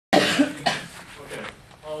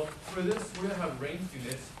for this, we're going to have ranged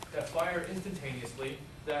units that fire instantaneously,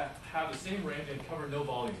 that have the same range and cover no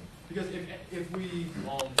volume. Because if we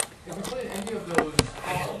put in any of those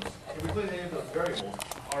columns, if we put in any of those variables,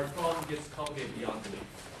 our problem gets complicated beyond belief.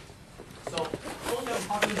 So we'll have a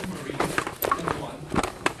population for region N1,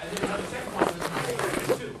 and then we have a second population for region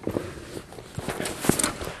N2. Okay.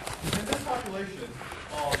 In this population,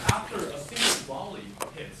 after a single volley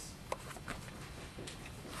hits,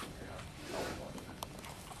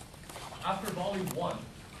 after volley 1,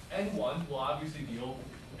 N1 will obviously deal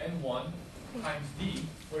N1 times D,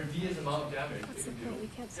 where D is the amount of damage it can do,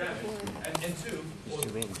 and N2 will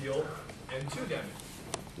deal N2 damage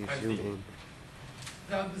times D.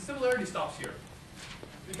 Now the similarity stops here,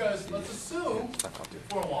 because let's assume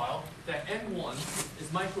for a while that N1 is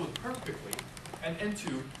microed perfectly, and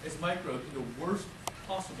N2 is microed in the worst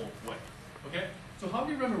possible way. Okay? So how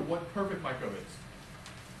do you remember what perfect micro is?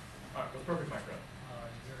 All right, what's perfect micro?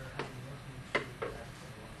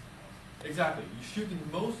 Exactly. You shoot the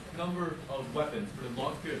most number of weapons for the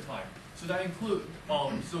longest period of time. So that includes,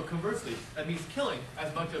 so conversely, that means killing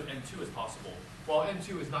as much of N2 as possible, while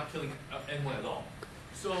N2 is not killing N1 at all.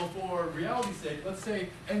 So for reality's sake, let's say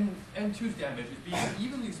N2's damage is being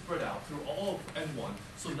evenly spread out through all of N1,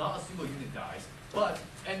 so not a single unit dies, but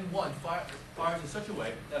N1 fires in such a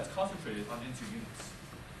way that it's concentrated on N2 units.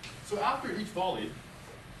 So after each volley,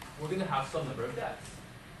 we're going to have some number of deaths.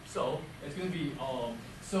 So it's going to be,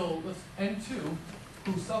 so let's N2,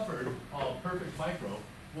 who suffered perfect micro,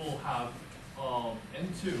 will have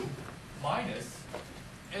N2 minus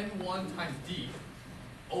N1 times D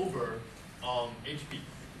over HP.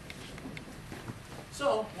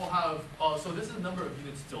 So we'll have, so this is the number of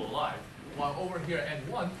units still alive, while over here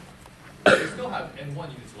N1, we still have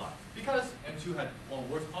N1 units alive, because N2 had one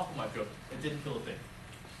worse possible micro and didn't kill a thing.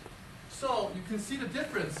 So you can see the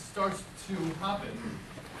difference starts to happen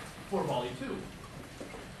for volley 2.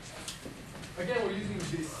 Again, we're using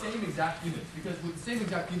the same exact units, because with the same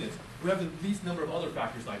exact units, we have the least number of other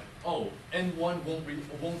factors like, oh, N1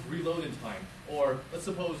 won't reload in time, or let's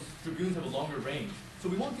suppose dragoons have a longer range. So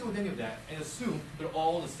we won't deal with any of that and assume they're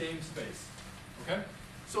all in the same space. Okay?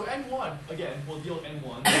 So N1, again, will deal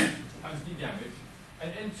N1 times D damage,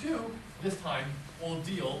 and N2, this time, will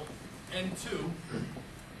deal N2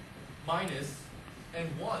 minus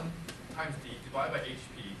N1 times D divided by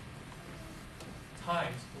HP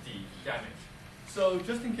times D damage. So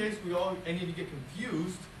just in case any of you get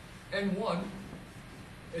confused, N1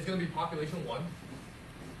 is going to be population 1.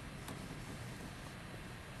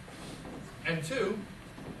 N2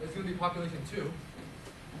 is going to be population 2.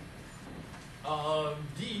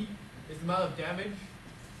 D is the amount of damage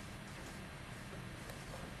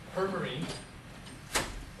per marine,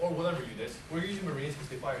 or whatever units. We're using marines because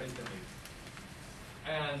they fire instantly.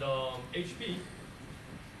 And HP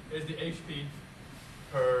is the HP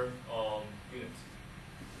per unit.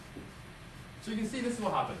 So you can see this is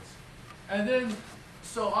what happens. And then,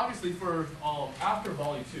 so obviously for after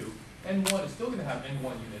volley 2, N1 is still going to have N1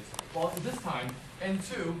 units, while this time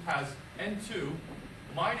N2 has N2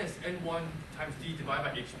 minus N1 times D divided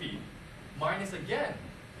by HP, minus again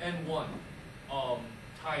N1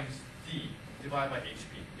 times D divided by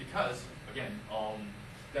HP, because again,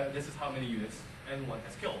 this is how many units N1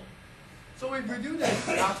 has killed. So if we do this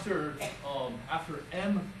after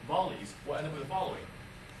M volleys, we'll end up with the following.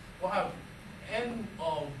 We'll have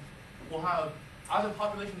out of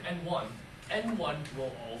population N1, N1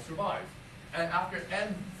 will all survive. And after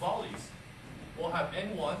N volleys, we'll have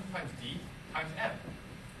N1 times D times M.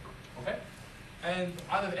 Okay? And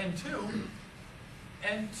out of N2,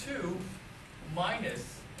 N2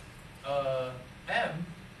 minus M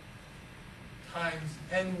times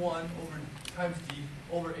N1 times D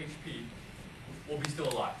over HP will be still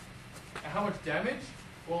alive. And how much damage?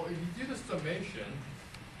 Well, if you do the summation,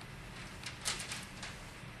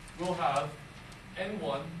 we'll have N2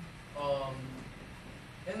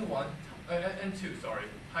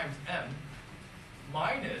 times M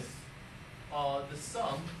minus the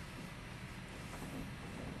sum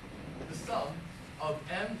of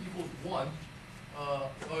M equals 1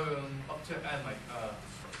 up to N, like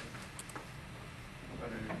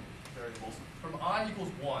variables. From I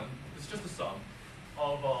equals 1, it's just the sum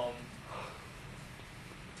of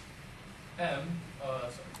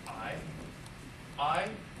I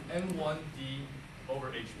N1D over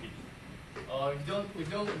HP. If you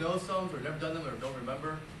don't know sums or never done them or don't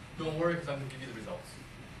remember, don't worry because I'm going to give you the results.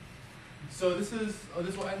 So this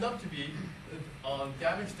will end up to be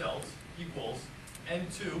damage dealt equals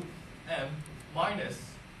N2 M minus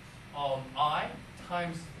I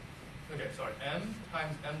times, M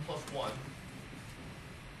times M plus 1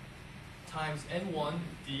 times N1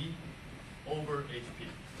 D over HP.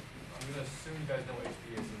 I'm going to assume you guys know what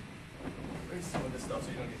HP is and erase some of this stuff so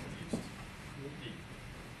you don't get confused. D.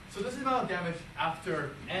 So this is the amount of damage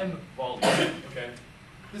after M volume, okay?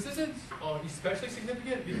 This isn't especially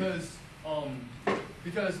significant because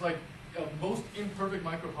like most imperfect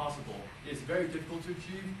micro possible is very difficult to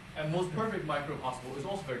achieve, and most perfect micro possible is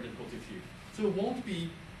also very difficult to achieve. So it won't be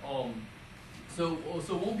so it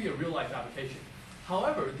won't be a real life application.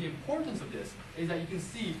 However, the importance of this is that you can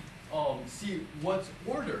see what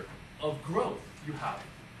order of growth you have.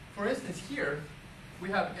 For instance, here we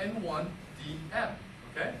have N1 dm,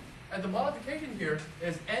 okay, and the modification here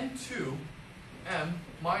is N2 m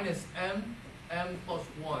minus m plus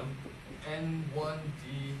 1 N1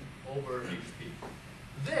 d over HP.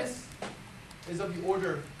 This is of the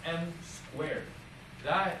order m squared.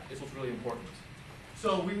 That is what's really important.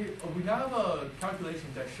 So we now have a calculation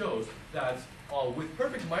that shows that with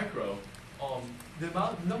perfect micro, the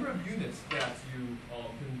number of units that you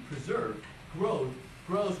can preserve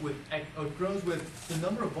grows with the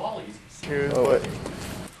number of volleys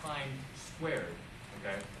time squared.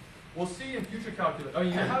 Okay. We'll see in future calculations. I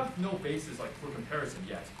mean, you have no basis like for comparison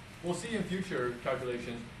yet. We'll see in future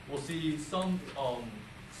calculations. We'll see some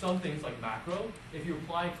things like macro. If you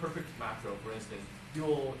apply perfect macro, for instance,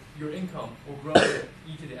 your income will grow with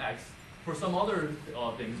e to the x. For some other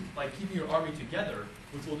things, like keeping your army together,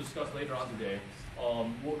 which we'll discuss later on today,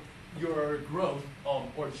 your growth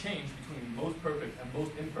or change between most perfect and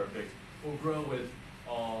most imperfect will grow with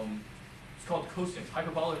it's called cosine,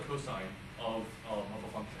 hyperbolic cosine of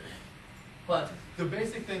a function. But the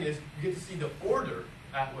basic thing is you get to see the order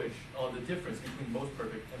at which the difference between most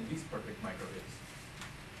perfect and least perfect micro is.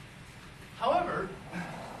 However,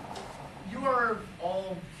 you are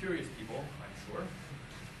all curious people, I'm sure,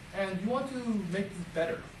 and you want to make this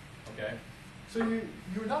better, okay? So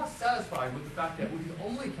you're not satisfied with the fact that we can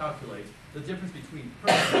only calculate the difference between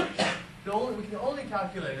perfect. We can only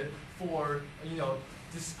calculate it for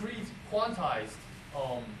discrete quantized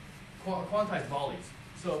volleys.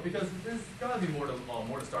 So because there's got to be more to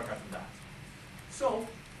StarCraft than that. So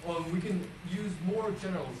we can use more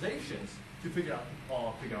generalizations to figure out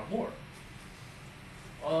more.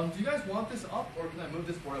 Do you guys want this up, or can I move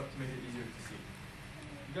this board up to make it easier to see?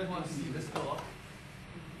 You guys want to see this go up?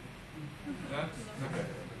 Yeah? Okay.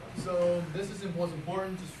 So this is what's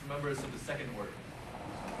important. Just remember it's of the second order.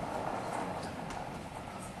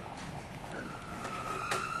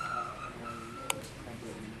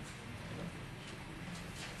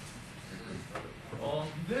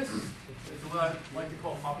 This is what I like to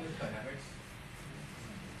call population dynamics.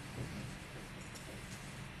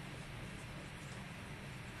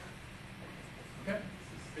 Okay?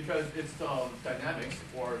 Because it's dynamics,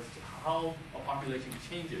 or how a population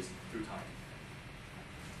changes through time.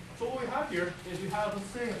 So what we have here is we have, let's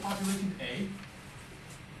say, a population A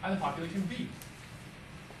and a population B.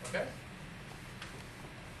 Okay?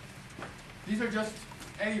 These are just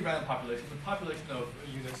any random population, a population of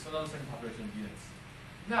units, another second population of units.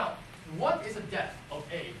 Now, what is the depth of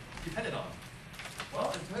A dependent on?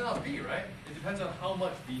 Well, it's dependent on B, right? It depends on how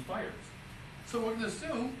much B fires. So we're going to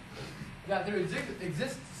assume that there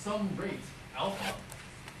exists some rate, alpha,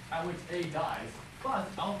 at which A dies, but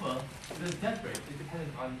alpha, the death rate, is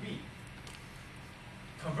dependent on B.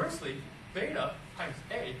 Conversely, beta times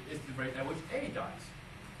A is the rate at which A dies.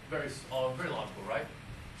 Very logical, right?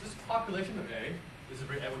 This population of A is the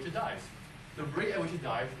rate at which it dies. The rate at which it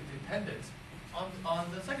dies is dependent on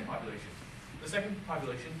the second population. The second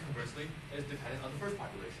population, conversely, is dependent on the first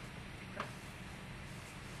population. Okay.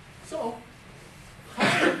 So,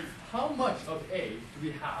 how much of A do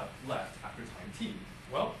we have left after time t?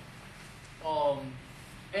 Well,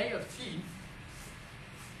 A of t,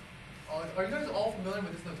 are you guys all familiar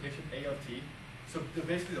with this notation, A of t? So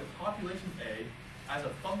basically the population A as a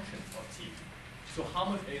function of t. So how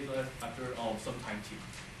much A is left after some time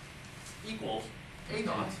t? Equals A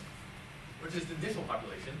naught, which is the initial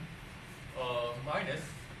population, minus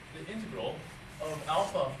the integral of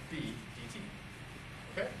alpha b dt.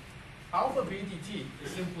 Okay? Alpha b dt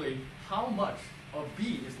is simply how much of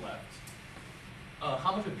b is left.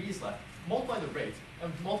 How much of b is left, multiply the rate,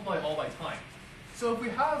 and multiply all by time. So if we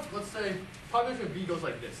have, let's say, population of b goes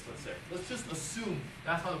like this, let's say. Let's just assume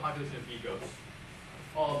that's how the population of b goes.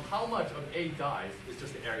 How much of A dies is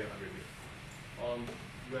just the area under B.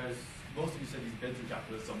 Whereas most of you said these beds are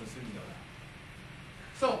calculus, so I'm assuming you know that.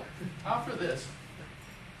 So, after this,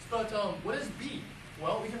 but what is B?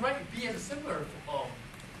 Well, we can write B as a similar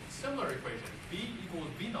equation. B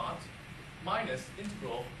equals B naught minus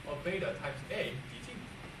integral of beta times A dt.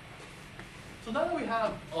 So now that we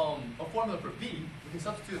have a formula for B, we we can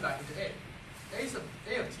substitute that into A. A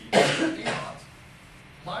of t, A naught,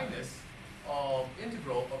 minus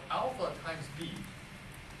integral of alpha times b,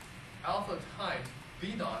 alpha times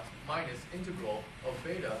b naught minus integral of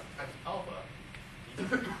beta times alpha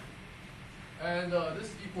dt. And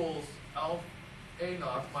this equals A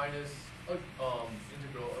naught minus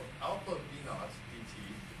integral of alpha b naught dt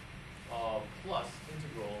plus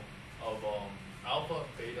integral of alpha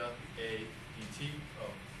beta a dt,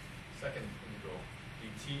 second integral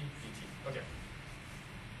dt dt. Okay.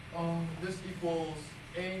 This equals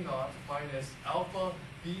A naught minus alpha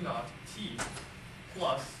b naught t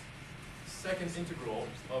plus second integral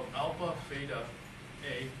of alpha beta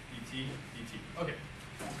a dt dt. Okay.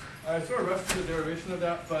 I sort of rushed through the derivation of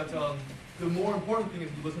that, but the more important thing is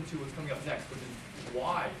to listen to what's coming up next, which is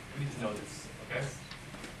why we need to know this. Okay.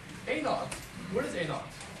 A naught. What is A naught?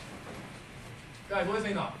 Guys, what is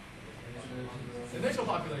A naught? Initial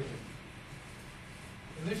population.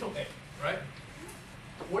 Initial A, right?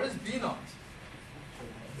 What is B naught?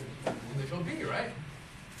 Initial B, right?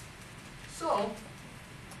 So,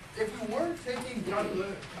 if we weren't taking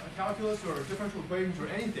calculus or differential equations or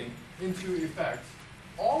anything into effect,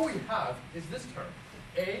 all we have is this term,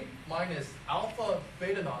 A minus alpha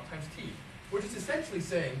beta naught times t, which is essentially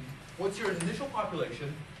saying, what's your initial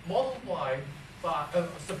population, multiply by,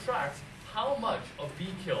 subtract how much of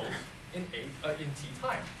B kills in t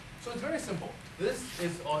time. So it's very simple. This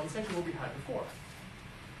is essentially what we had before.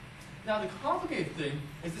 Now the complicated thing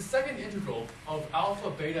is the second integral of alpha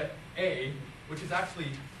beta a, which is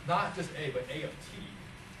actually not just a, but a of t,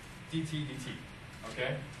 dt dt,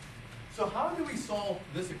 okay? So how do we solve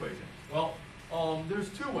this equation? Well, there's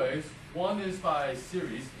two ways. One is by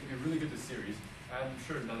series, if you're really good at series. I'm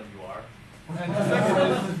sure none of you are. And the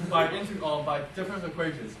second is by differential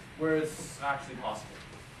equations, where it's actually possible,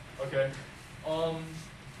 okay?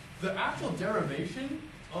 The actual derivation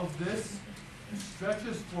of this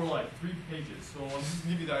stretches for like 3 pages, so I'll just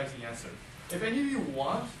give you the easy answer. If any of you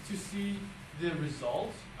want to see the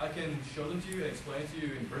results, I can show them to you and explain to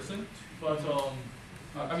you in person, but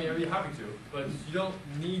I mean, I'd be happy to, but you don't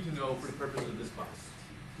need to know for the purpose of this class.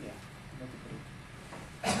 Yeah.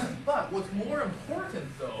 But what's more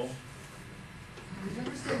important, though, is to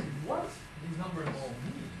understand what these numbers all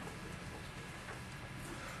mean.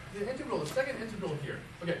 The integral, the second integral here.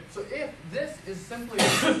 Okay, so if this is simply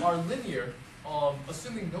our linear,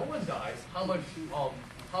 assuming no one dies, how much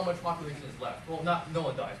population is left? Well, not no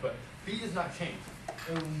one dies, but B does not change.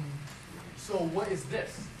 So what is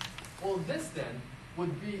this? Well, this then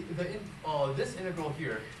would be this integral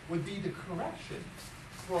here would be the correction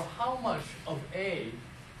for how much of A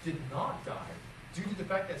did not die due to the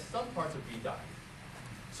fact that some parts of B died.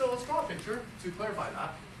 So let's draw a picture to clarify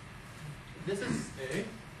that. This is A.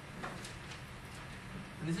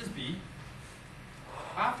 And this is B.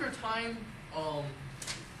 After time,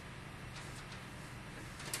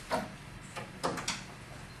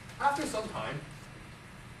 after some time,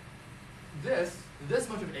 this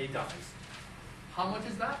much of A dies. How much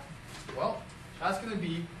is that? Well, that's going to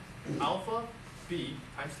be alpha B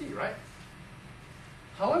times T, right?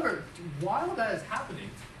 However, while that is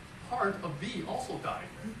happening, part of B also died.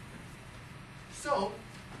 So,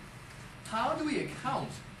 how do we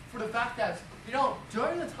account for the fact that, you know,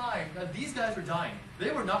 during the time that these guys were dying,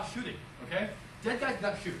 they were not shooting, okay? Dead guys did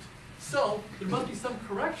not shoot. So, there must be some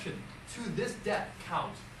correction to this death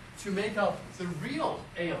count to make up the real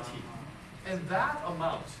A of T. And that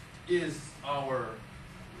amount is our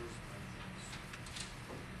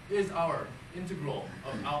integral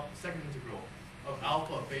of second integral of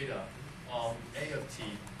alpha beta of A of T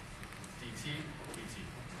dt dt.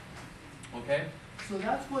 Okay? So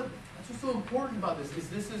that's what's so important about this is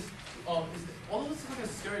although this is like a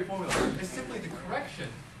scary formula, it's simply the correction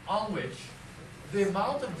on which the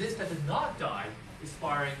amount of this that did not die is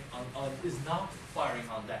not firing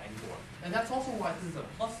on that anymore. And that's also why this is a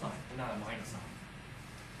plus sign and not a minus sign.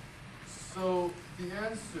 So the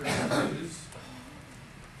answer is,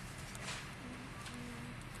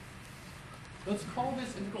 let's call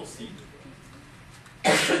this integral C.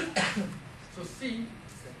 So C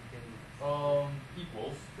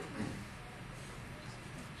equals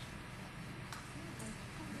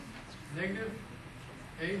negative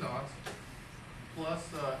A naught plus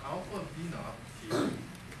alpha B naught T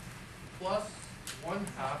plus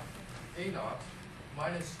 1/2 A naught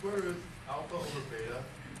minus square root alpha over beta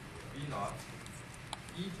B naught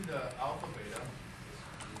e to the alpha beta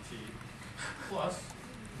T plus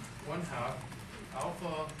 1/2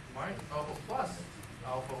 alpha minus alpha plus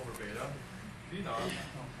alpha over beta B naught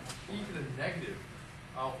e to the negative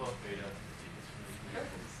alpha beta T. Okay?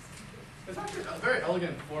 It's actually a very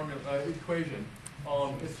elegant formula equation,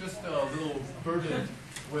 It's just a little burdened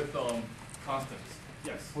with constants.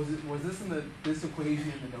 Yes. Was this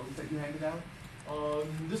equation in the notes that you handed out?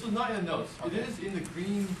 This was not in the notes. Okay. It is in the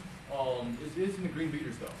green. It is in the green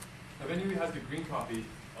readers though. If any of you has the green copy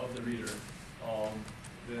of the reader,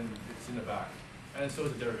 then it's in the back, and so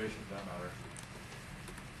is the derivation for that matter.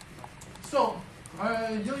 So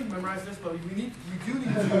you only memorize this, but we do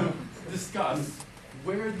need to discuss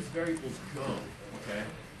where these variables go. Okay.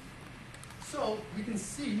 So we can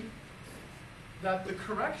see that the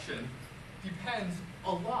correction depends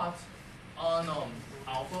a lot on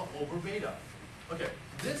alpha over beta. Okay,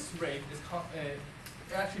 this rate is it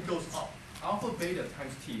actually goes up. Alpha beta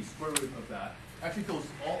times t, square root of that, actually goes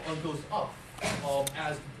up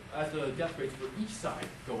as the death rates for each side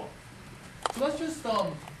go up. So let's just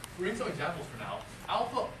bring some examples for now.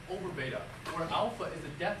 Alpha over beta, where alpha is the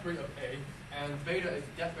death rate of A and beta is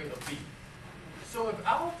the death rate of B. So if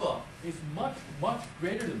alpha is much, much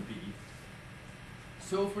greater than B,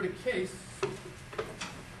 so for the case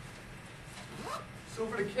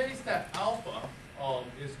that alpha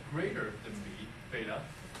is greater than beta,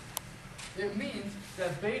 it means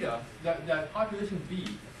that that population B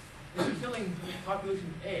is killing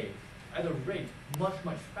population A at a rate much,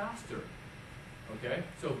 much faster. Okay?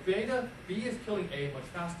 So B is killing A much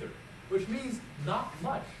faster, which means not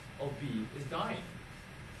much of B is dying.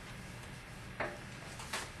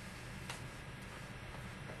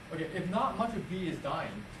 Okay, if not much of B is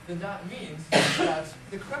dying, then that means that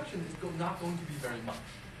the correction is not going to be very much.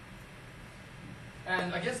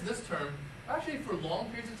 And I guess this term, actually for long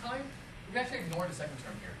periods of time, we can actually ignore the second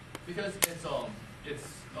term here because it's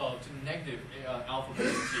to negative alpha beta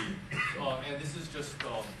t, and this is just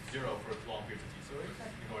 0 for long periods of t. So we can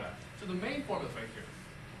actually ignore that. So the main formula is right here.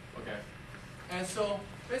 Okay, and so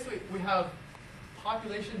basically we have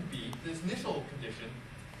population B, this initial condition.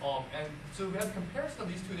 And so we have a comparison of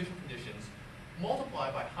these two initial conditions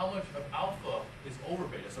multiplied by how much of alpha is over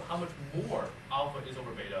beta, so how much more alpha is over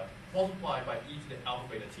beta, multiplied by e to the alpha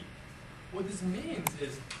beta t. What this means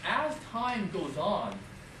is as time goes on,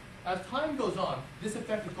 this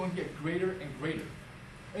effect is going to get greater and greater.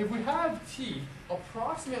 If we have t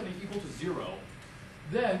approximately equal to 0,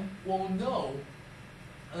 then we'll know,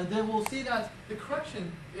 and then we'll see that the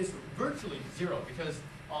correction is virtually 0 because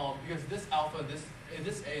this alpha, this A and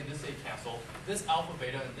this A cancel. This alpha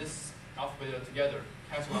beta and this alpha beta together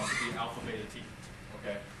cancel out to be alpha beta t.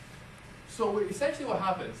 Okay. So essentially what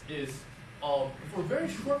happens is for very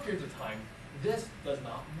short periods of time, this does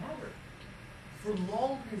not matter. For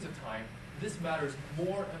long periods of time, this matters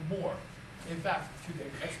more and more. In fact, to the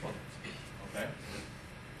exponent. Okay.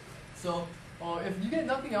 So if you get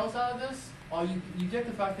nothing else out of this, you get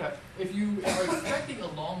the fact that if you are expecting a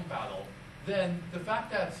long battle, then the fact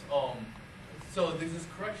that so this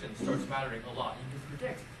correction starts mattering a lot. You can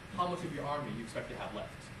predict how much of your army you expect to have left.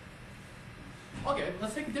 Okay,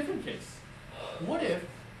 let's take a different case. What if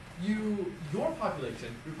your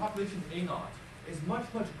population A naught, is much,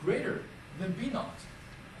 much greater than B naught?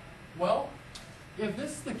 Well, if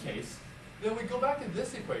this is the case, then we go back to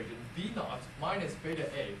this equation, B naught minus beta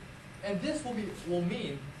A, and this will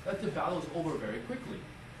mean that the battle is over very quickly.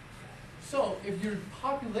 So if your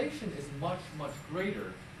population is much, much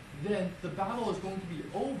greater, then the battle is going to be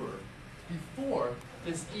over before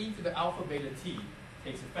this e to the alpha beta t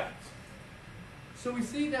takes effect. So we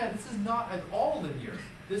see that this is not at all linear.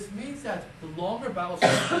 This means that the longer battle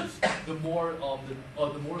stretches, the more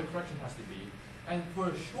the correction has to be. And for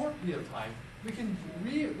a short period of time, we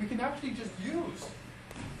can actually just use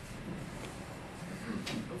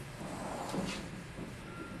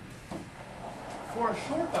for a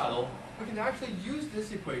short battle, we can actually use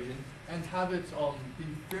this equation and have it be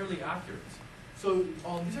fairly accurate. So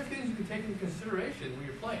these are things you can take into consideration when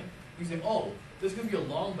you're playing. You can say, oh, this is going to be a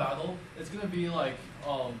long battle. It's going to be like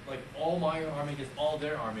all my army against all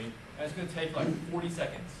their army, and it's going to take like 40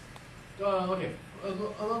 seconds. Okay,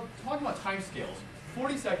 talking about time scales,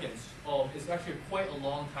 40 seconds is actually quite a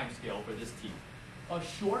long time scale for this T. A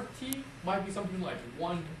short T might be something like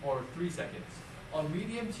 1 or 3 seconds. A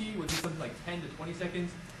medium T would be something like 10 to 20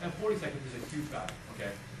 seconds, and 40 seconds is a huge battle. Okay,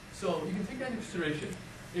 so you can take that into consideration.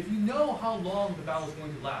 If you know how long the battle is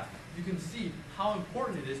going to last, you can see how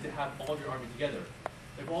important it is to have all of your army together.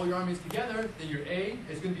 If all your army is together, then your A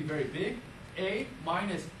is going to be very big. A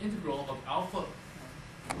minus integral of alpha.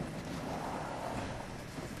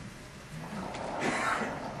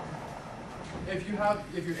 If your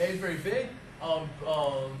A is very big,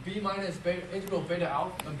 B minus beta, integral beta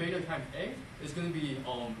alpha beta times A is going to be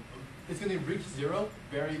it's going to reach 0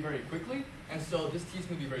 very, very quickly, and so this T is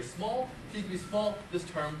going to be very small. T is going to be small. This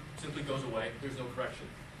term simply goes away. There's no correction.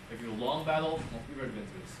 Like in a long battle, we've already been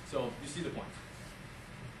through this. So you see the point.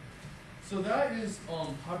 So that is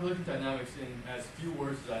population dynamics in as few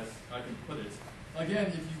words as I can put it. Again,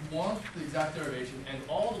 if you want the exact derivation and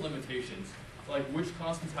all the limitations, like which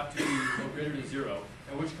constants have to be greater than 0,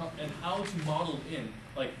 and how to model in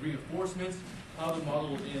like reinforcements, how to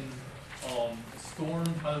model in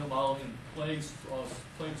storm, how to model in plague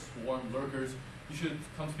swarm, lurkers, you should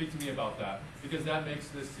come speak to me about that, because that makes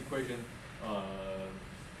this equation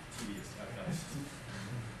tedious at best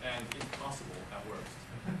and impossible at worst.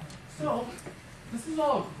 So this is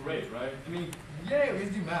all great, right? I mean, yay, we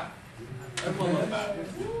can do math. Everyone loves math.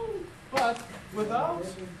 But without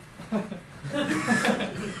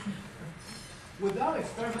without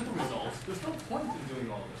experimental results, there's no point in doing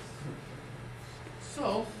all this.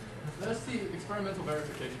 So let's see experimental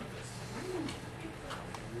verification of this.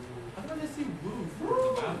 I'm gonna see woo for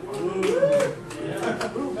the math part.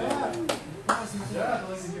 Yeah, woo math. Yeah, I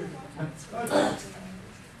like to hear it.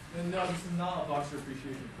 And no, this is not a boxer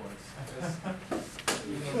appreciation course.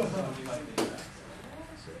 Even though somebody might think that.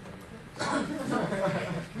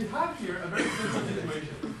 We have here a very simple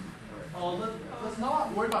situation. Let's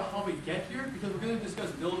not worry about how we get here, because we're going to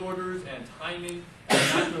discuss build orders and timing and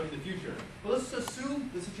macro in the future. But let's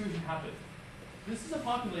assume the situation happened. This is a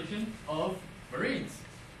population of Marines.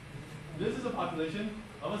 This is a population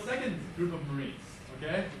of a second group of Marines.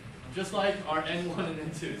 Okay? Just like our N1 and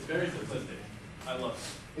N2. It's very simplistic. I love it.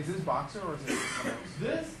 Is this Boxer or is it someone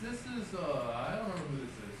else? This is, I don't remember who this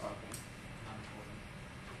is.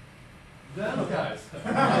 Them guys. I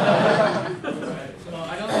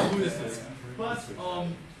don't know who this is. But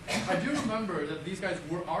I do remember that these guys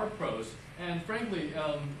are pros. And frankly,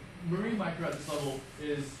 Marine micro at this level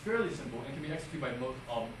is fairly simple and can be executed by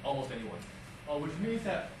almost anyone. Which means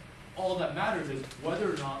that all that matters is whether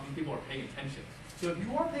or not these people are paying attention. So if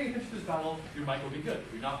you are paying attention to this battle, your micro will be good.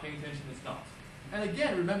 If you're not paying attention, it's not. And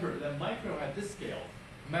again, remember that micro at this scale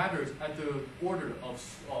matters at the order of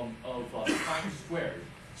times squared.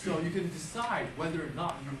 So you can decide whether or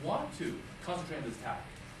not you want to concentrate on this attack,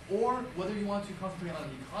 or whether you want to concentrate on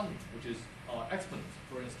the economy, which is exponent,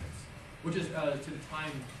 for instance, which is to the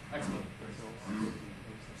time exponent.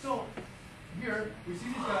 So here we see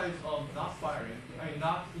these guys not firing,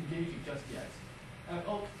 not engaging just yet.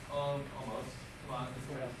 Almost. Come on, let's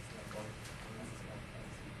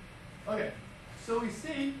go. Okay, so we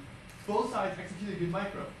see both sides executed a good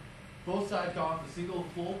micro. Both sides got off a single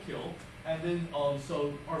full kill, and then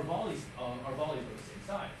so our volleys are the same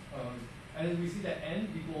side. And then we see that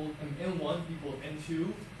N1 equals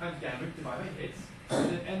N2 times damage divided by hits, and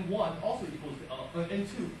then N1 also equals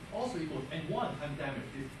N2 also equals N1 times damage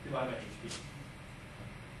divided by HP.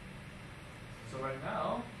 So right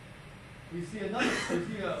now we see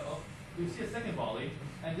we see a second volley,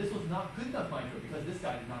 and this was not good enough micro because this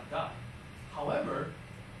guy did not die. However,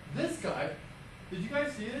 this guy, did you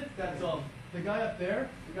guys see it? That the guy up there,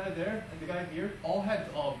 the guy there, and the guy here all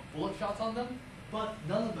had bullet shots on them, but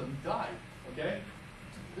none of them died. Okay?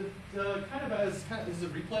 This is a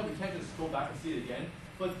replay. We can't just go back and see it again.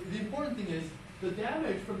 But the important thing is the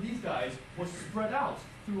damage from these guys was spread out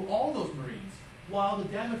through all those Marines, while the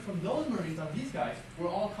damage from those Marines on these guys were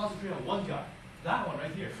all concentrated on one guy. That one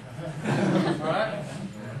right here. Alright?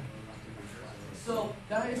 So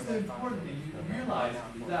that is the important thing. You realize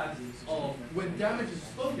that when damage is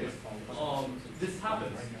focused, this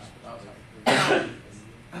happens.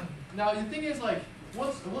 Now the thing is, like,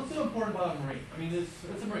 what's so important about a Marine? I mean,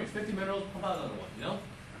 it's a Marine. It's 50 minerals. How about another one? You know.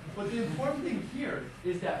 But the important thing here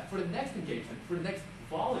is that for the next engagement, for the next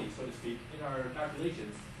volley, so to speak, in our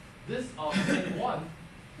calculations, this N1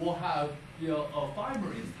 will have 5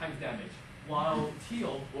 Marines times damage, while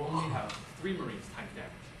Teal will only have 3 Marines times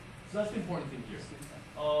damage. So that's the important thing here.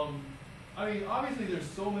 I mean, obviously there's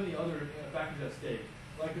so many other factors at stake,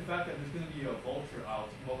 like the fact that there's going to be a vulture out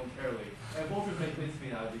momentarily, and vultures make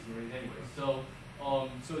mincemeat out of these Marines anyway. So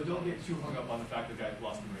don't get too hung up on the fact that guys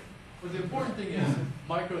lost a Marine. But the important thing is,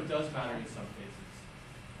 micro does matter in some cases.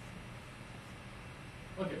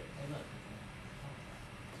 Okay.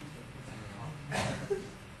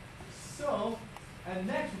 So, and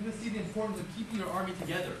next we're going to see the importance of keeping your army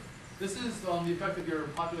together. This is the effect of your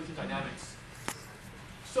population dynamics.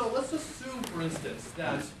 So let's assume, for instance,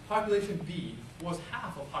 that population B was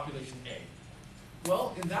half of population A.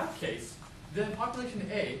 Well, in that case, then population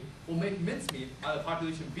A will make mincemeat out of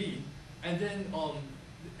population B, and then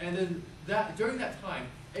during that time,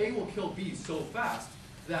 A will kill B so fast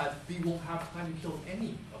that B won't have time to kill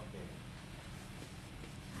any of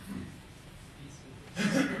A.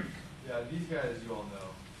 Yeah, these guys you all know.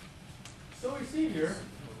 So we see here,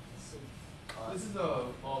 this is a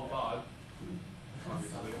god.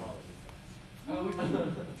 obviously.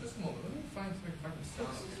 Just a moment, let me find the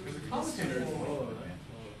sound. Because the commentator is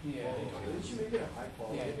Yeah. Did you make it a high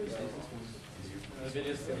quality? The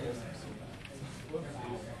video still is.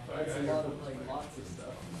 That's a lot of like lots of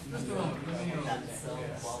stuff. Just a moment, let me That cell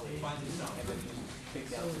quality. find the sound. And then you take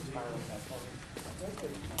down the spiral back.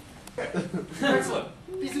 Excellent.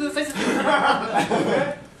 These are the stasis fields.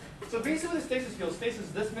 Okay? So basically the stasis field, stasis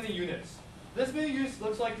is this many units. This many units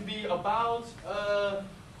looks like to be about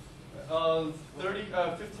 30,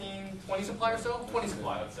 15, 20 supply or so? 20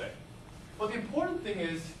 supply, I would say. But the important thing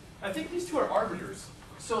is, I think these two are arbiters.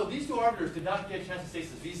 So these two arbiters did not get a chance to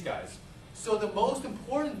stasis these guys. So the most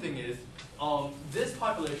important thing is, this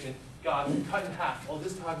population got cut in half, while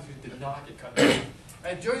this population did not get cut in half.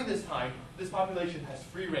 And during this time, this population has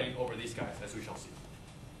free reign over these guys, as we shall see.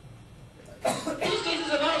 These cases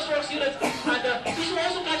are a lot of Stork's units, and Bisu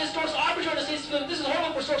also catches Stork's arbiter on the stasis field. This is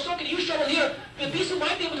horrible for Stork. Stork can use trouble here. But Bisu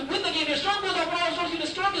might be able to win the game here. Stork goes over all of Stork's units.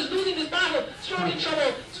 Stork is losing this battle. Stork in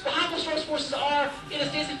trouble. Half of Stork's forces are in the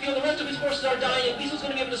stasis field. The rest of his forces are dying. Bisu's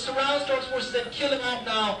going to be able to surround Stork's forces and kill him off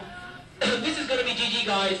now. This is going to be GG,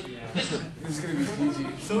 guys. This is going to be easy.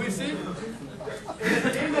 So we see, in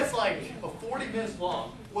a game that's like 40 minutes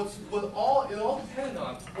long, what all depended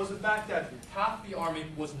on was the fact that half the army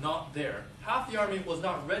was not there. Half the army was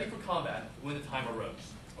not ready for combat when the time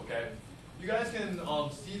arose. Okay, you guys can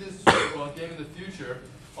see this game in the future.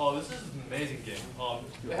 Oh, this is an amazing game.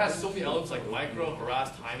 It has so many elements like micro,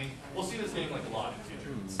 harass, timing. We'll see this game like a lot in the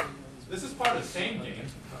future. This is part of the same game,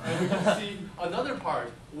 and we can see another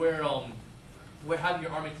part where having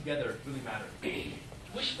your army together really matters.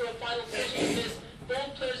 wish for a final position in this.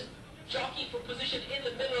 Both players jockeying for position in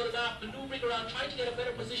the middle of the map, maneuvering around, trying to get a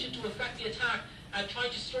better position to affect the attack, and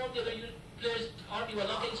trying to storm the other players' army while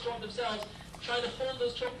not getting stormed themselves, trying to hold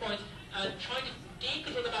those choke points, and trying to gain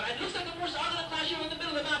control of the map. And it looks like the forces are going to clash here in the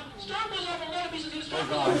middle of the map. Storm goes over a lot of pieces. Storm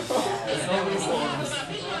goes over. Bisu has a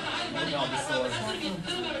high advantage on that round, but that's going to be a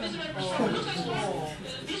little bit of a disadvantage for Storm. It looks like Storm,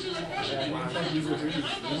 Bisu, unfortunately,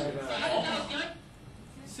 behind those, behind.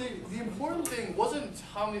 See, the important thing wasn't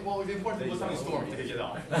how many, well, the important thing was how many storms they could get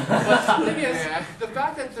off. But the thing is, the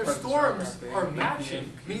fact that their storms are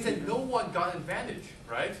matching means that no one got an advantage,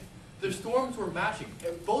 right? Their storms were matching.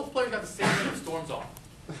 Both players got the same number of storms off.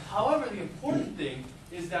 However, the important thing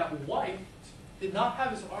is that White did not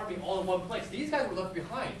have his army all in one place. These guys were left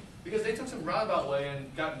behind because they took some roundabout way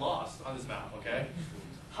and got lost on this map, okay?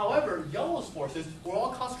 However, Yellow's forces were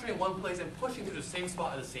all concentrating in one place and pushing to the same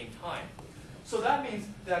spot at the same time. So that means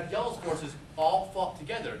that Yellow's forces all fought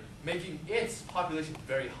together, making its population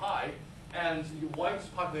very high, and White's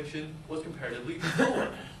population was comparatively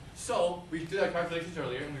lower. So we did our calculations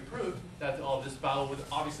earlier, and we proved that this battle would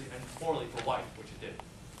obviously end poorly for White, which it did.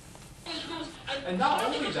 And not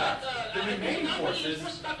only that, the remaining forces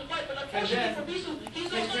can then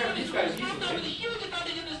take care of these guys easily.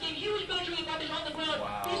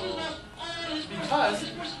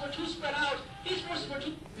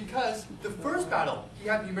 Because the first battle, he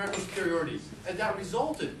had numerical superiority, and that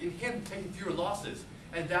resulted in him taking fewer losses,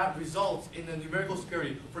 and that results in the numerical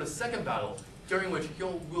superiority for the second battle, during which he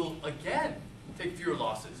will again take fewer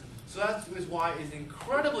losses. So that is why it's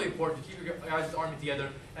incredibly important to keep your guys' army together,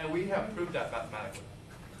 and we have proved that mathematically.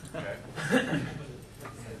 Okay.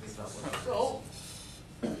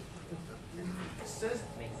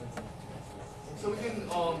 So we can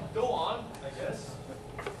go on, I guess,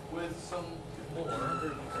 with some more.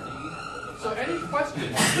 So any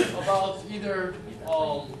questions about either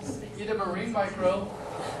marine micro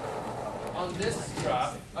on this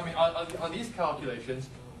graph? I mean, on these calculations,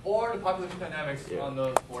 or the population dynamics on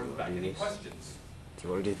the board at the back. Any questions? Do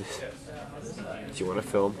you want to do this? Yes. Do you want to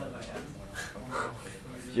film?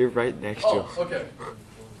 You're right next to him. Oh, okay.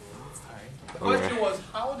 The question was,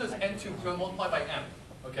 how does n2 multiply by m?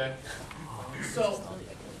 Okay. So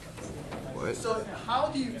how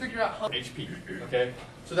do you figure out how HP? Okay.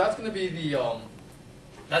 So that's going to be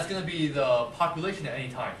the population at any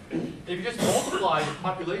time. If you just multiply the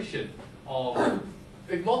population,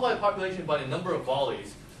 if you multiply the population by the number of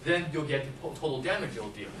volleys, then you'll get the total damage you'll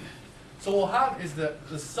deal. So what we'll have is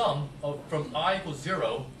the sum of from I equals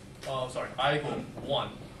 0, I equal 1,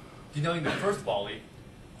 denoting the first volley,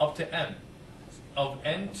 up to m, of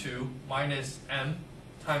n2 minus m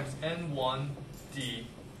times n1 d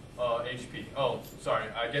HP. Oh, sorry,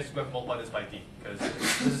 I guess we have to multiply this by d, because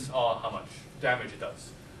this is how much damage it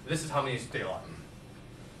does. This is how many stay alive.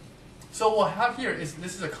 So what we'll have here is,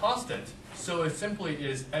 this is a constant, so it simply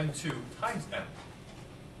is m2 times m.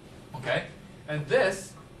 Okay? And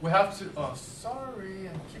this, we have to, sorry,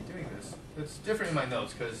 I keep doing this. It's different in my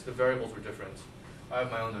notes because the variables were different. I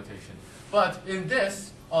have my own notation. But in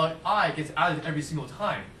this, I gets added every single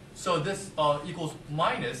time. So this equals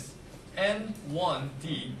minus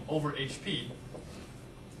n1d over hp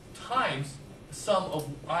times sum of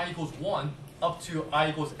I equals 1 up to I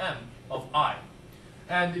equals m of I.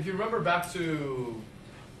 And if you remember back to,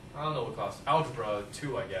 I don't know what class, algebra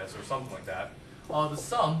 2, I guess, or something like that, the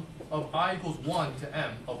sum of I equals 1 to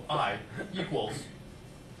m of I equals,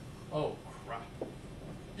 oh crap,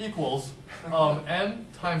 equals m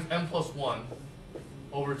times m plus 1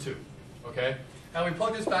 over 2, okay? And we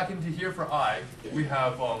plug this back into here for I, we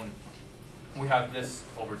have this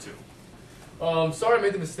over 2. Sorry I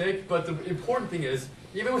made the mistake, but the important thing is,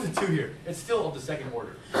 even with the 2 here, it's still of the second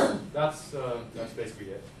order. That's basically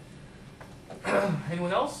it.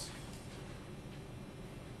 Anyone else?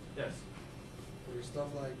 Yes? For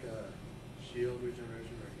stuff like shield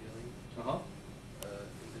regeneration or healing, Uh-huh. is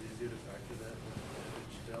it easier to factor that with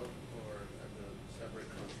damage dealt or as a separate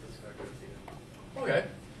constant factor at the end? Okay.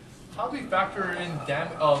 How do we factor in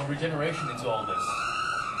regeneration into all this?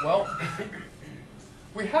 Well,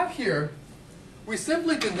 we have here, we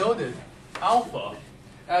simply denoted alpha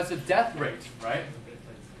as the death rate, right?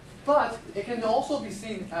 But it can also be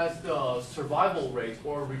seen as the survival rate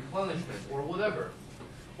or replenishment or whatever.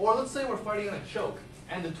 Or let's say we're fighting on a choke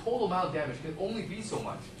and the total amount of damage can only be so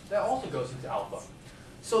much. That also goes into alpha.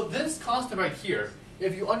 So this constant right here,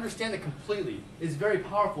 if you understand it completely, is very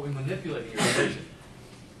powerful in manipulating your equation.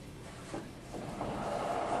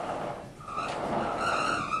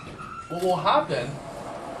 What will happen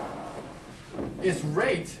is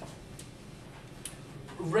rate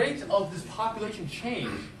of this population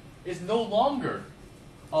change is no longer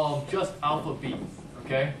just alpha b,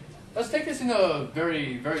 okay? Let's take this in a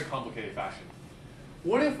very, very complicated fashion.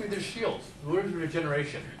 What if there's shields? What if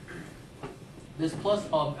regeneration? This plus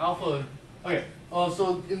alpha, okay,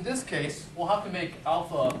 so in this case, we'll have to make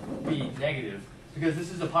alpha be negative because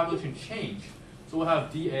this is a population change. So we'll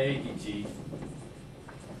have dA dt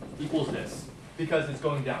equals this because it's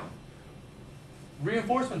going down.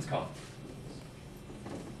 Reinforcements come.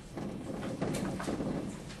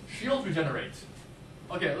 Shields regenerate.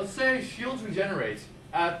 Okay, let's say shields regenerate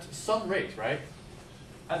at some rate, right?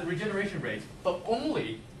 At the regeneration rate, but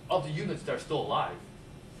only of the units that are still alive.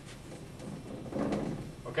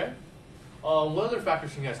 Okay? What other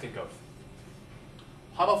factors can you guys think of?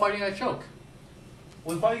 How about fighting at a choke?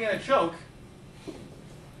 When fighting at a choke,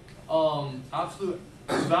 absolute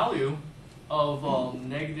value of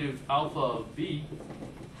negative alpha b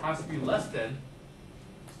has to be less than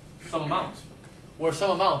some amount, where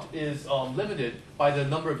some amount is limited by the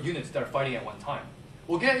number of units that are fighting at one time.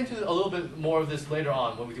 We'll get into a little bit more of this later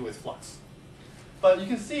on when we do with flux. But you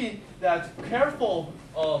can see that careful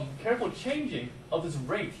changing of this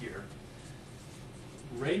rate here,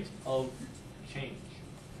 rate of change.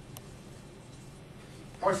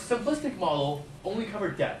 Our simplistic model only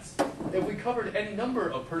covered deaths. If we covered any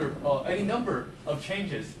number of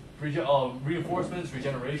changes, reinforcements,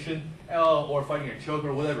 regeneration, or fighting a choke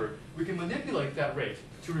or whatever, we can manipulate that rate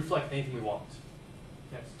to reflect anything we want.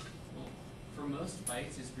 Yes? Well, for most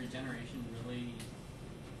fights, is regeneration really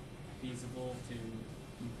feasible to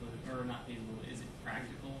include, or not feasible, is it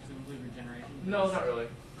practical to include regeneration? No, not really.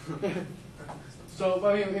 So,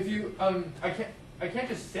 I mean, if you, I can't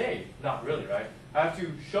just say not really, right? I have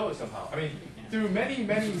to show it somehow. I mean, through many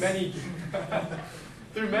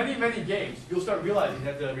games, you'll start realizing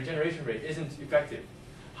that the regeneration rate isn't effective.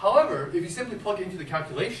 However, if you simply plug it into the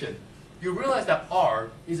calculation, you realize that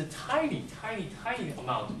R is a tiny, tiny, tiny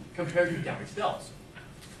amount compared to damage dealt.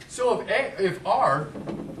 So if R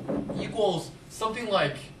equals something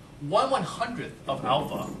like 1/100th of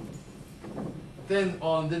alpha, then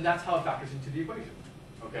that's how it factors into the equation.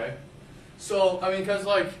 Okay? So, I mean, because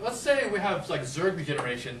like, let's say we have like Zerg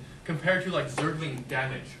regeneration compared to like Zergling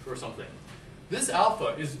damage or something. This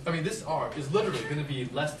alpha is, I mean, this R is literally going to be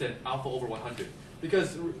less than alpha over 100.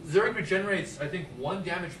 Because Zerg regenerates, I think, 1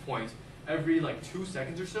 damage point every like 2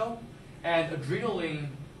 seconds or so. And Adrenaline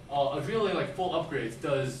like full upgrades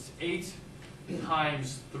does 8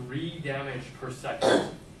 times 3 damage per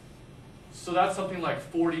second. So that's something like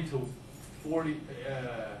 48 to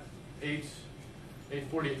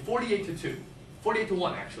 2. 48 to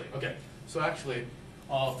 1, actually. Okay. So actually,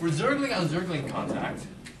 for Zergling on Zergling contact,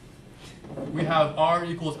 we have R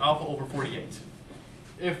equals alpha over 48.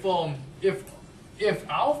 If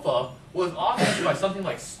alpha was augmented by something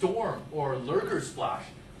like Storm or Lurker Splash,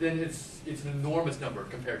 then it's an enormous number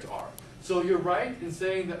compared to R. So you're right in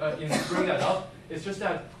saying that, in bringing that up. It's just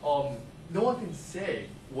that no one can say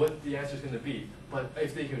what the answer is going to be. But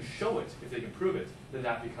if they can show it, if they can prove it, then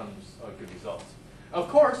that becomes a good result. Of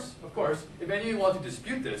course, if any of you want to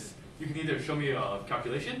dispute this, you can either show me a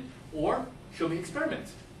calculation or show me experiment.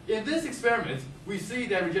 In this experiment, we see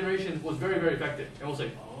that regeneration was very, very effective. And we'll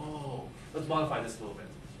say, oh, let's modify this a little bit.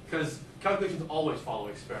 Because calculations always follow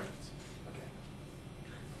experiments. Okay.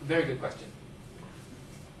 Very good question.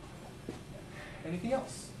 Anything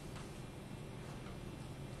else?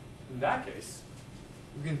 In that case,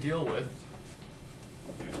 we can deal with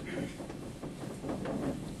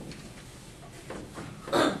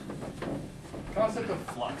concept of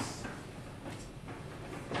flux.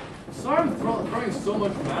 Sorry I'm throwing so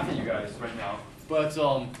much math at you guys right now, but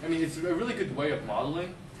I mean, it's a really good way of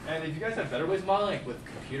modeling. And if you guys have better ways of modeling, like with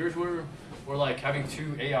computers where we're like having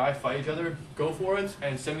two AI fight each other, go for it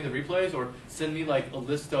and send me the replays, or send me like a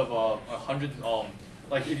list of 100,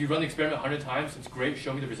 like if you run the experiment 100 times, it's great,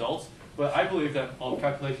 show me the results. But I believe that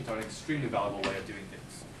calculations are an extremely valuable way of doing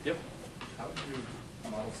things. Yep? How would you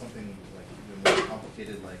model something like even more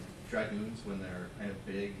complicated, like dragoons when they're kind of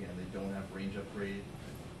big and they don't have range upgrade?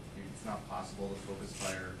 It's not possible to focus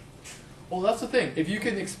fire. Well, that's the thing. If you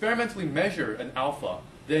can experimentally measure an alpha,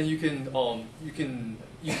 then you can't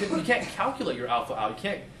calculate your alpha out. You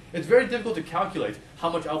can't. It's very difficult to calculate how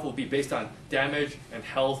much alpha will be based on damage and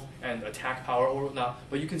health and attack power or whatnot.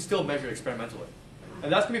 But you can still measure experimentally.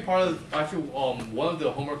 And that's going to be part of, actually, one of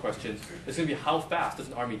the homework questions is going to be how fast does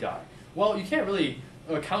an army die? Well, you can't really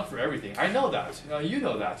account for everything. I know that. You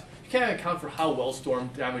know that. You can't account for how well storm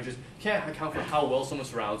damages. You can't account for how well someone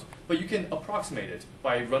surrounds. But you can approximate it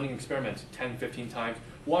by running experiments 10, 15 times,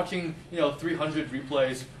 watching 300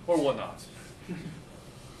 replays or whatnot.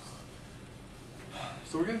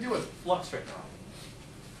 So we're going to deal with flux right now.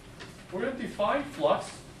 We're going to define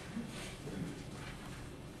flux.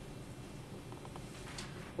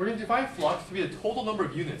 We're going to define flux to be the total number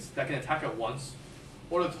of units that can attack at once,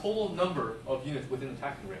 or the total number of units within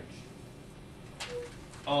attacking range.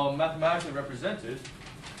 Mathematically represented,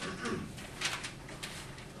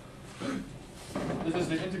 this is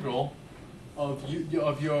the integral of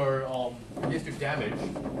your against your damage.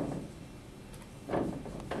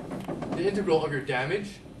 The integral of your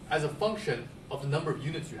damage as a function of the number of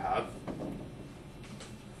units you have,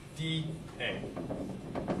 dA.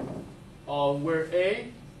 Where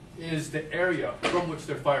A is the area from which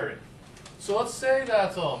they're firing. So let's say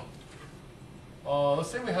that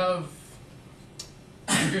let's say we have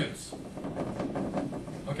dragoons.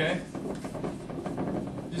 Okay?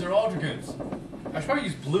 These are all dragoons. I should probably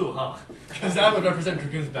use blue, huh? Because that would represent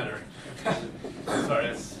dragoons better.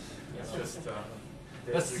 Sorry,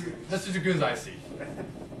 that's the dragoons I see.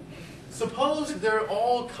 Suppose they're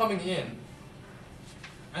all coming in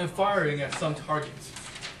and firing at some target.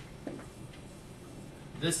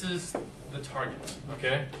 This is the target,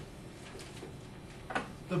 okay?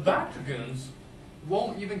 The back dragoons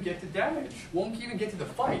won't even get to damage, won't even get to the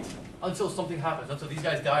fight until something happens, until these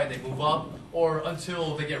guys die and they move up, or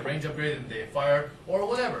until they get range upgraded and they fire, or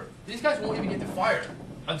whatever. These guys won't even get to fire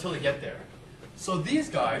until they get there. So these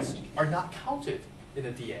guys are not counted in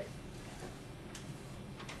the DA.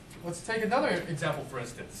 Let's take another example, for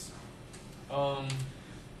instance.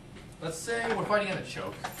 Let's say we're fighting at a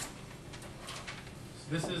choke.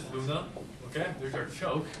 So this is Luna, okay? There's our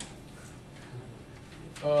choke.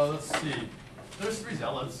 Let's see. There's 3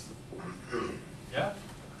 zealots. Yeah?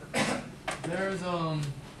 There's a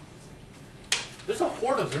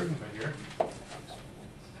horde of Zergans right here.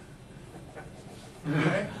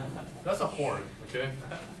 Okay? That's a horde, okay?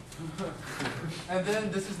 And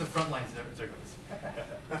then this is the front line Zergans.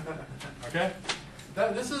 Okay?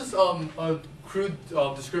 This is a crude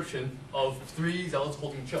description of 3 zealots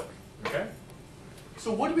holding choke. Okay?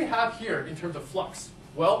 So what do we have here in terms of flux?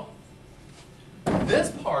 Well, this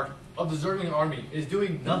part of the Zergling army is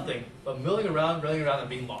doing nothing but milling around, and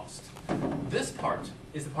being lost. This part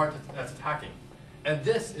is the part that's attacking. And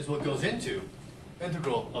this is what goes into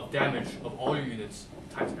integral of damage of all your units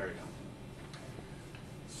times area.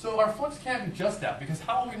 So our flux can't be just that, because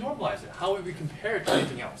how will we normalize it? How will we compare it to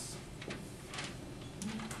anything else?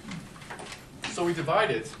 So we divide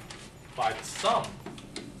it by the sum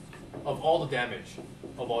of all the damage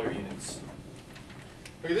of all your units.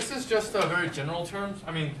 Okay, this is just very general terms.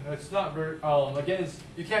 I mean, it's not very, again,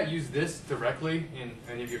 you can't use this directly in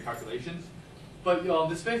any of your calculations, but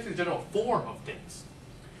this is basically the general form of things.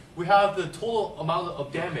 We have the total amount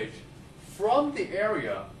of damage from the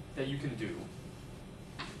area that you can do,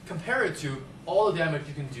 compared to all the damage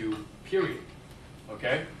you can do, period.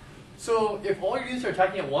 Okay? So if all your units are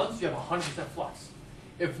attacking at once, you have 100% flux.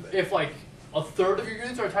 If like a third of your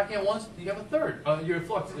units are attacking at once, you have a third. Your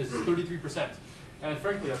flux is 33%. And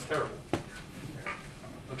frankly, that's terrible.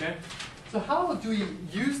 Okay? So how do we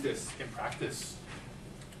use this in practice?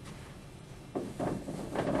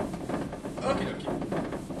 Okie dokie.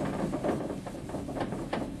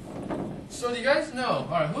 So do you guys know,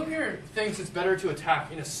 alright, who here thinks it's better to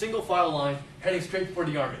attack in a single file line heading straight for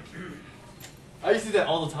the army? I used to do that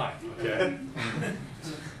all the time, okay?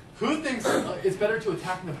 Who thinks it's better to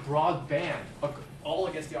attack in a broad band, all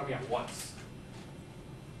against the army at once?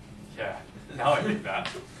 Yeah, now I think that.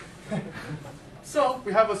 So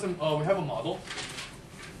we have a model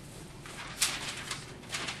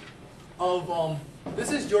of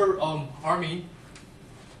this is your army,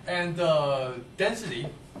 and the density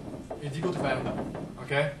is equal to lambda.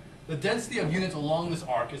 Okay, the density of units along this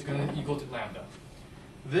arc is going to equal to lambda.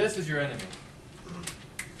 This is your enemy.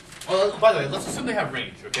 By the way, let's assume they have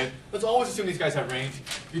range. Okay, let's always assume these guys have range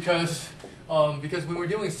because when we're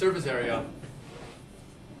dealing with surface area.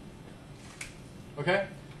 Okay,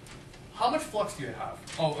 how much flux do you have?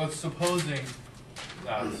 Oh, supposing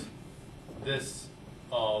that this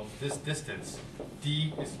distance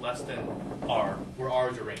d is less than r, where r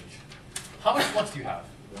is your range. How much flux do you have?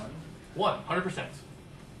 100%.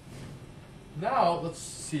 Now let's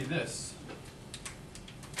see this.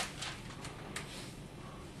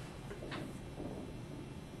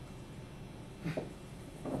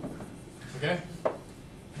 Okay,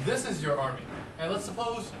 this is your army, and let's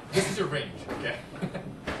suppose this is your range. Okay,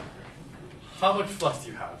 how much flux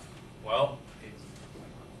do you have? Well,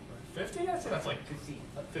 50? I'd say that's like 15.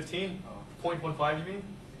 0.15, you mean?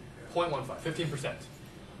 0.15, 15%.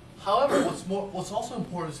 However, what's also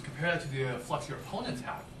important is to compare that to the flux your opponents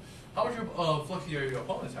have. How much flux do your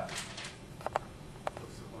opponents have?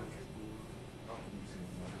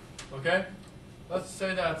 Okay, let's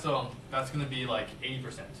say that's going to be like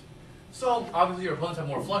 80%. So obviously your opponents have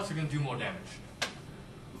more flux, they're going to do more damage.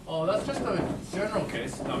 Oh, that's just a general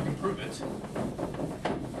case. Now we can prove it.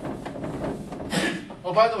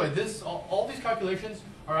 Oh, by the way, all these calculations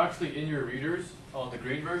are actually in your readers, the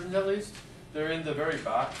green versions at least. They're in the very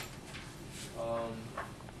back,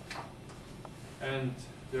 and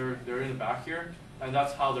they're in the back here, and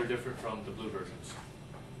that's how they're different from the blue versions.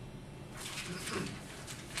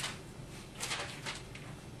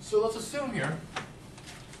 So let's assume here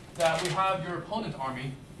that we have your opponent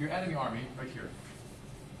army, your enemy army, right here.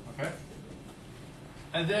 Okay?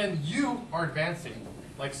 And then you are advancing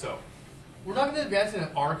like so. We're not going to advance in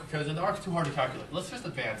an arc because an arc is too hard to calculate. Let's just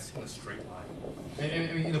advance in a straight line,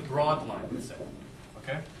 in a broad line, let's say.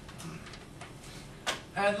 Okay?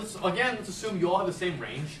 And let's assume you all have the same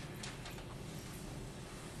range.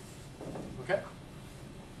 Okay?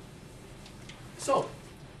 So,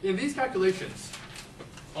 in these calculations,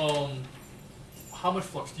 how much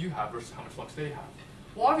flux do you have versus how much flux they have?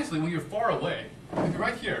 Well, obviously, when you're far away, if you're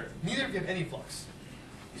right here, neither of you have any flux.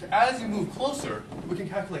 So as you move closer, we can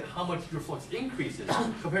calculate how much your flux increases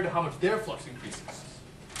compared to how much their flux increases.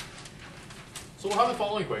 So we'll have the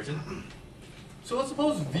following equation. So let's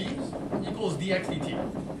suppose V equals dx dt,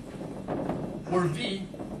 where V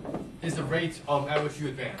is the rate at which you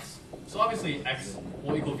advance. So obviously x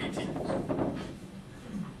will equal vt.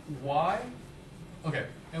 Y, okay,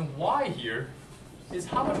 and y here is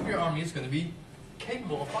how much of your army is going to be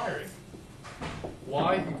capable of firing.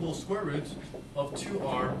 Y equals square root of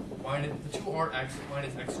 2r minus 2rx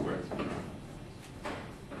minus x squared.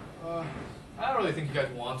 I don't really think you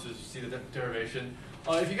guys want to see the derivation.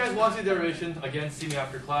 If you guys want to see the derivation, again, see me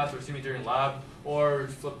after class or see me during lab or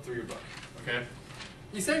flip through your book. Okay.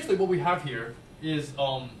 Essentially, what we have here is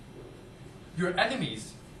your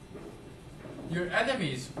enemy's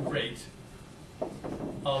rate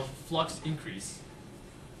of flux increase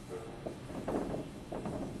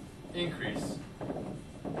d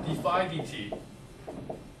phi dt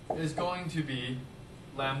is going to be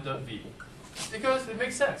lambda v, because it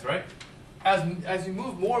makes sense, right? As you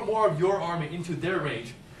move more and more of your army into their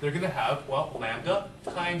range, they're going to have, well, lambda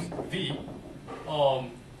times v,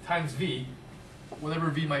 whatever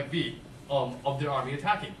v might be, of their army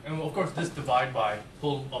attacking, and of course this divide by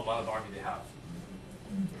total amount of army they have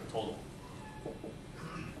total.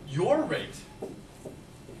 Your rate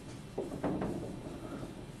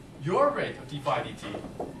of d phi dt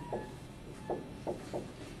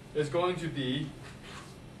is going to be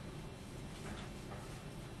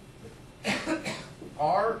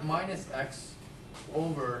r minus x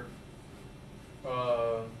over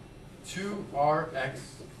 2rx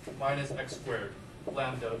minus x squared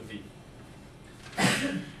lambda v.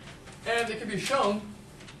 And it can be shown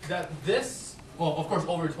that this, well, of course,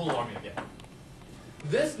 over total army again.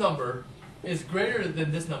 This number is greater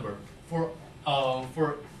than this number for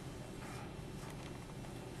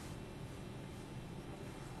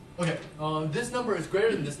this number is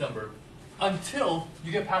greater than this number until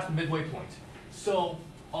you get past the midway point. So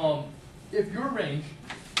if your range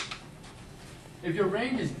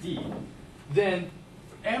is D, then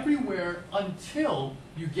everywhere until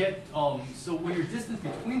you get, so when your distance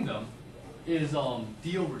between them is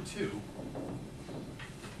D over 2,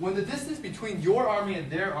 when the distance between your army and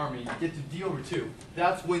their army gets to D over 2,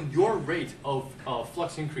 that's when your rate of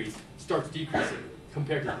flux increase starts decreasing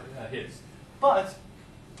compared to his. But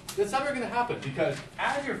that's never going to happen because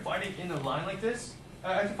as you're fighting in a line like this,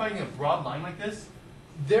 as you're fighting in a broad line like this,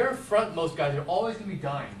 their frontmost guys are always going to be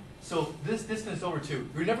dying. So this distance over 2,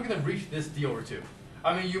 you're never going to reach this D over 2.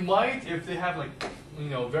 I mean, you might if they have like,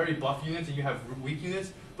 very buff units and you have weak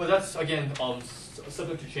units, but that's again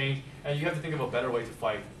subject to change, and you have to think of a better way to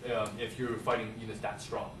fight if you're fighting units that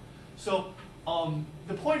strong. So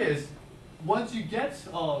the point is, once you get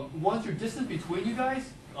once your distance between you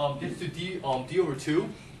guys gets to D over 2,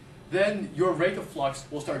 then your rate of flux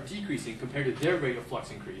will start decreasing compared to their rate of flux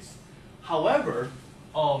increase. However,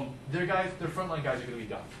 their frontline guys are going to be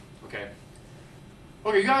done. Okay.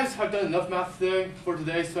 Okay, you guys have done enough math for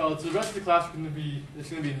today, so the rest of the class is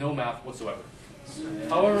going to be no math whatsoever.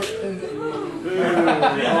 However,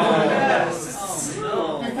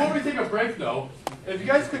 before we take a break though, if you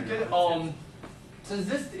guys could get, since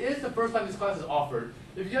this is the first time this class is offered,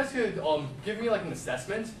 if you guys could give me like an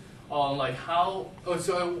assessment on like how,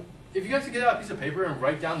 so if you guys could get out a piece of paper and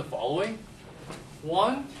write down the following.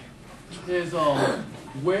 One is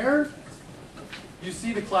where you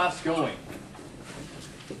see the class going.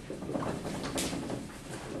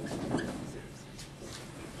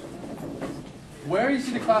 Where you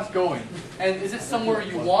see the class going, and is it somewhere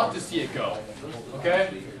you want to see it go?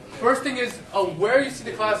 Okay. First thing is where you see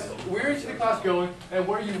the class going, and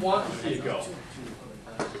where you want to see it go.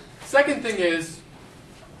 Second thing is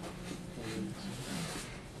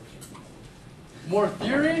more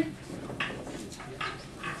theory,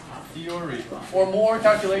 or more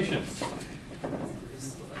calculations.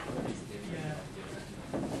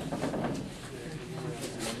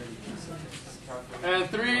 And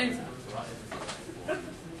 3.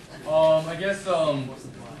 I guess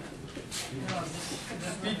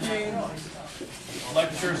speaking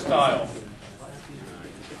lecture style.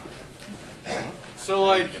 So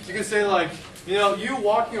like you can say like, you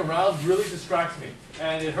walking around really distracts me,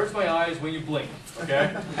 and it hurts my eyes when you blink.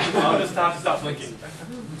 Okay, I'll just have to stop blinking.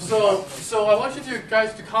 So I want you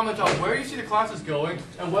guys to comment on where you see the class is going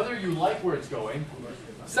and whether you like where it's going.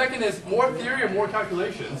 Second is more theory or more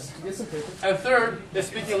calculations. And third is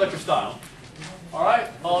speaking lecture style. All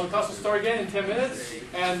right, the class will start again in 10 minutes,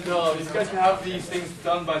 and if you guys can have these things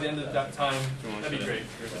done by the end of that time, that'd be great.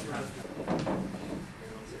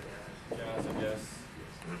 Gas, I guess.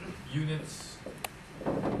 Units.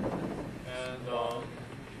 And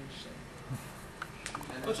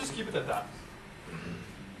let's just keep it at that.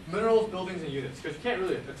 Minerals, buildings, and units, because you can't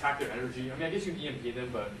really attack their energy. I mean, I guess you can EMP them,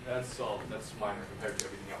 but that's minor compared to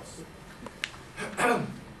everything else.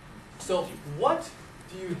 So what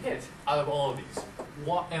do you hit out of all of these?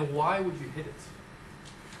 And why would you hit it?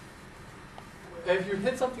 If you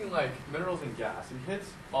hit something like minerals and gas, if you hit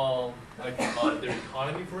their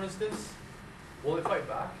economy, for instance, will it fight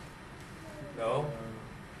back? No.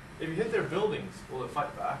 If you hit their buildings, will it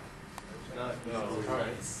fight back? No. Alright.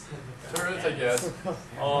 Turrets, I guess.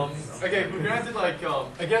 Okay, but granted, I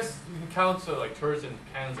guess you can count like turrets and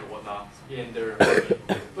cannons or whatnot in their army.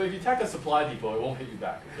 But if you attack a supply depot, it won't hit you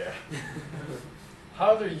back, okay?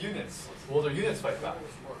 How are their units? Will their units fight back?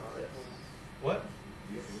 What?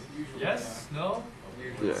 Yes? No?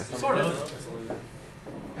 Yeah. Sort of.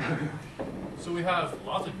 So we have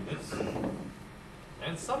lots of units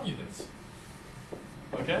and some units.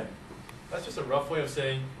 Okay? That's just a rough way of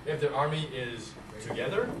saying if their army is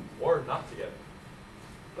together or not together.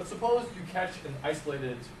 But suppose you catch an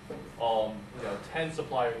isolated 10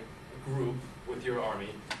 supply group with your army,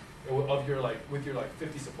 with your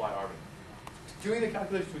 50 supply army. Doing the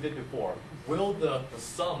calculations we did before, will the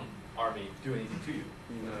sum army do anything to you?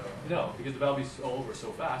 No, because the battle will be over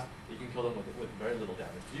so fast that you can kill them with very little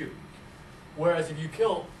damage to you. Whereas if you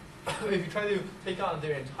try to take on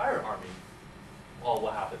their entire army,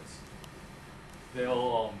 what happens?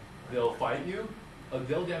 They'll fight you,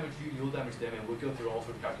 they'll damage you, you'll damage them, and we'll go through all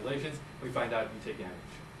sorts of calculations. We find out you take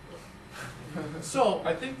damage. So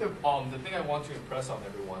I think the thing I want to impress on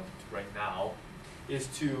everyone right now is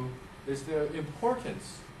the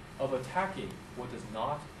importance of attacking what does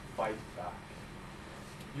not fight back.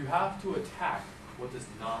 You have to attack what does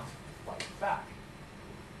not fight back.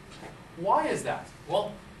 Why is that?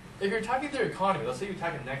 Well, if you're attacking their economy, let's say you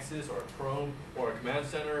attack a nexus or a probe or a command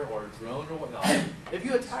center or a drone or whatnot, if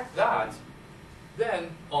you attack that,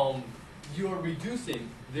 then you're reducing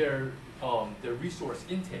their their resource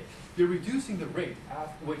intake. You're reducing the rate at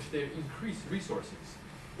which they increase resources.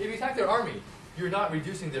 If you attack their army, you're not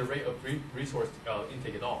reducing their rate of resource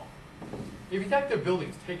intake at all. If you attack their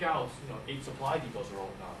buildings, take out 8 supply depots or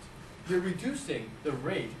whatnot, you're reducing the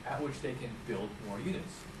rate at which they can build more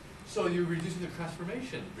units. So you're reducing the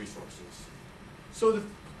transformation resources. So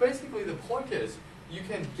basically the point is, you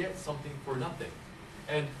can get something for nothing.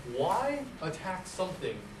 And why attack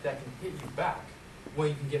something that can hit you back when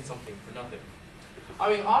you can get something for nothing?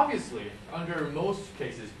 I mean, obviously, under most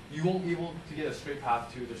cases, you won't be able to get a straight path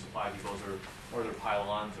to their supply depots or their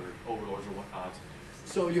pylons or overlords or whatnot.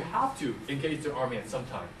 So you have to engage their army at some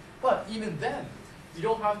time. But even then, you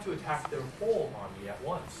don't have to attack their whole army at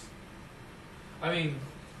once. I mean,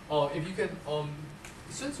 if you can,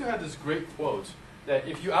 since you have this great quote that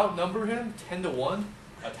if you outnumber him 10-1,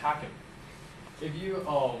 attack him. If you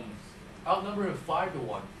outnumber him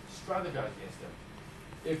 5-1, strategize against him.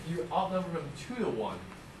 If you outnumber him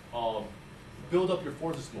 2-1, build up your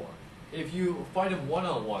forces more. If you fight him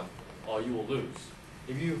 1-on-1, you will lose.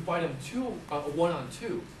 If you fight him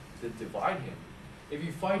 1-on-2, then divide him. If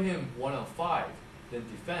you fight him 1-on-5, then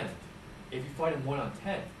defend. If you fight him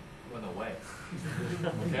 1-on-10, run away.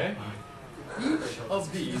 Okay? Each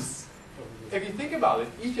of these, if you think about it,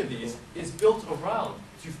 each of these is built around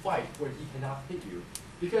to fight where he cannot hit you.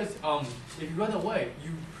 Because if you run away,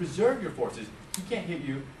 you preserve your forces. He can't hit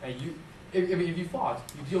you, and if you fought,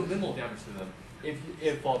 you deal minimal damage to them. If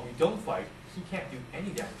you don't fight, he can't do any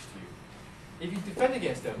damage to you. If you defend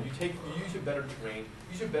against them, you use your better terrain,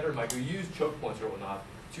 use your better micro, use choke points or whatnot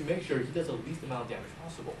to make sure he does the least amount of damage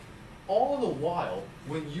possible. All the while,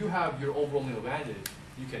 when you have your overwhelming advantage,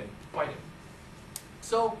 you can fight him.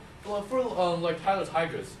 So for like Tyler's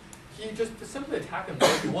Hydras, he just simply attacked him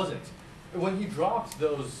like he wasn't. When he dropped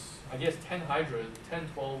those, I guess 10,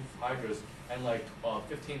 12 Hydras and like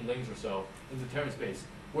 15 lanes or so into Terran space,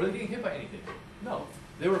 were they getting hit by anything? No.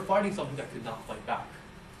 They were fighting something that could not fight back.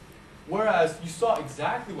 Whereas you saw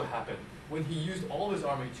exactly what happened when he used all of his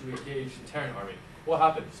army to engage the Terran army. What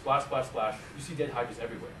happened? Splash, splash, splash. You see dead Hydras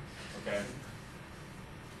everywhere. Okay?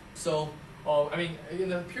 So, I mean,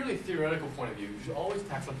 in a purely theoretical point of view, you should always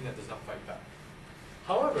attack something that does not fight back.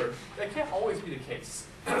 However, that can't always be the case.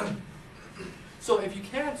 So if you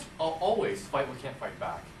can't always fight what can't fight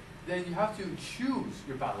back, then you have to choose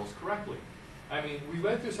your battles correctly. I mean, we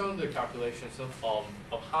went through some of the calculations of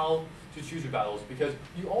how to choose your battles, because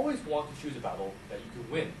you always want to choose a battle that you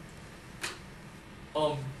can win.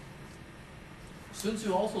 Sun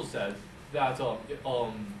Tzu also said that a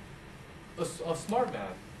smart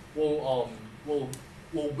man will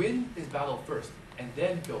win his battle first and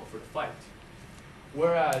then go for the fight,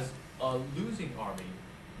 whereas a losing army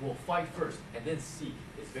will fight first and then seek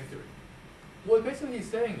its victory. What basically he's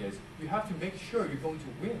saying is you have to make sure you're going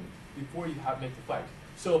to win before you make the fight.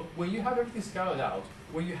 So when you have everything scouted out,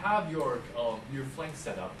 when you have your flank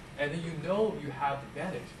set up, and then you know you have the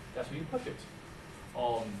advantage, that's when you push it.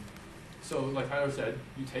 So like Tyler said,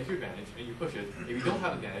 you take your advantage and you push it. If you don't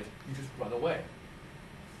have advantage, you just run away.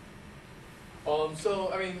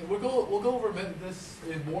 So I mean, we'll go over this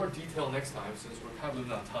in more detail next time since we're kind of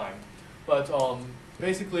losing out of time. But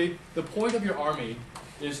basically, the point of your army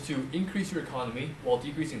is to increase your economy while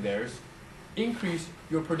decreasing theirs, increase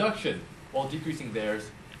your production while decreasing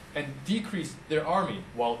theirs, and decrease their army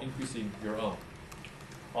while increasing your own.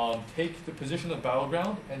 Take the position of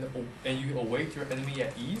battleground and you await your enemy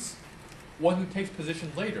at ease. One who takes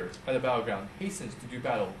position later at the battleground hastens to do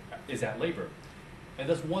battle is at labor. And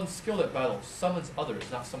thus one skilled at battle summons others,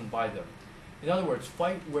 not summoned by them. In other words,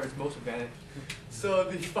 fight where it's most advantage. So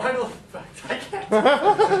the final, I can't.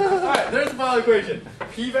 Alright, there's the final equation.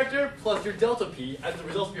 P vector plus your delta P as a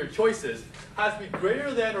result of your choices has to be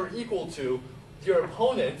greater than or equal to your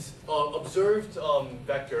opponent's observed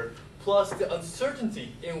vector plus the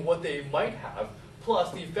uncertainty in what they might have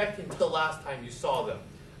plus the effect until the last time you saw them.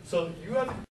 So you have to